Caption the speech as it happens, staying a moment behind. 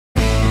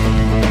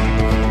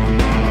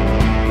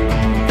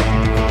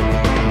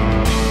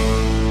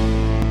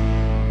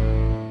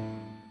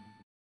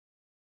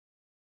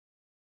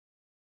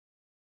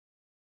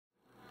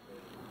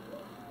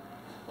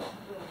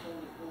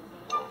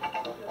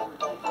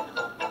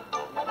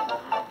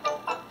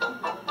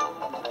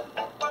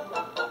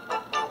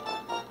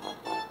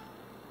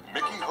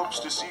hopes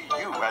to see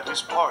you at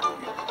his party.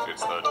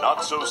 It's the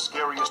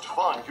not-so-scariest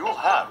fun you'll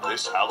have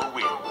this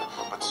Halloween.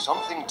 But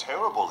something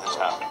terrible has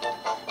happened.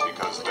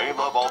 Because they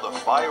love all the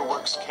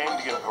fireworks,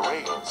 candy, and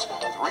parades,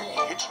 3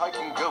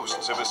 hitchhiking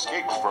ghosts have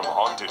escaped from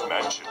Haunted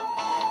Mansion.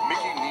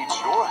 Mickey needs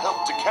your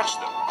help to catch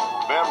them.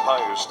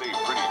 Vampires stay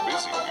pretty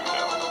busy, you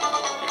know.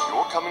 If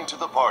you're coming to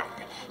the party,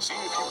 see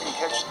if you can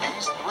catch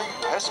these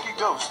 3 pesky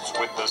ghosts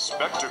with the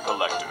Spectre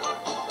Collector.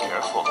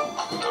 Careful,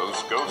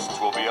 those ghosts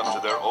will be up to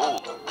their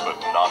old, but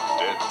not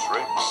dead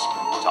tricks.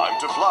 Time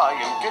to fly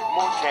and get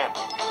more candy.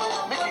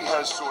 Mickey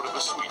has sort of a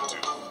sweet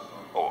tooth.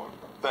 Or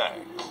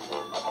fang.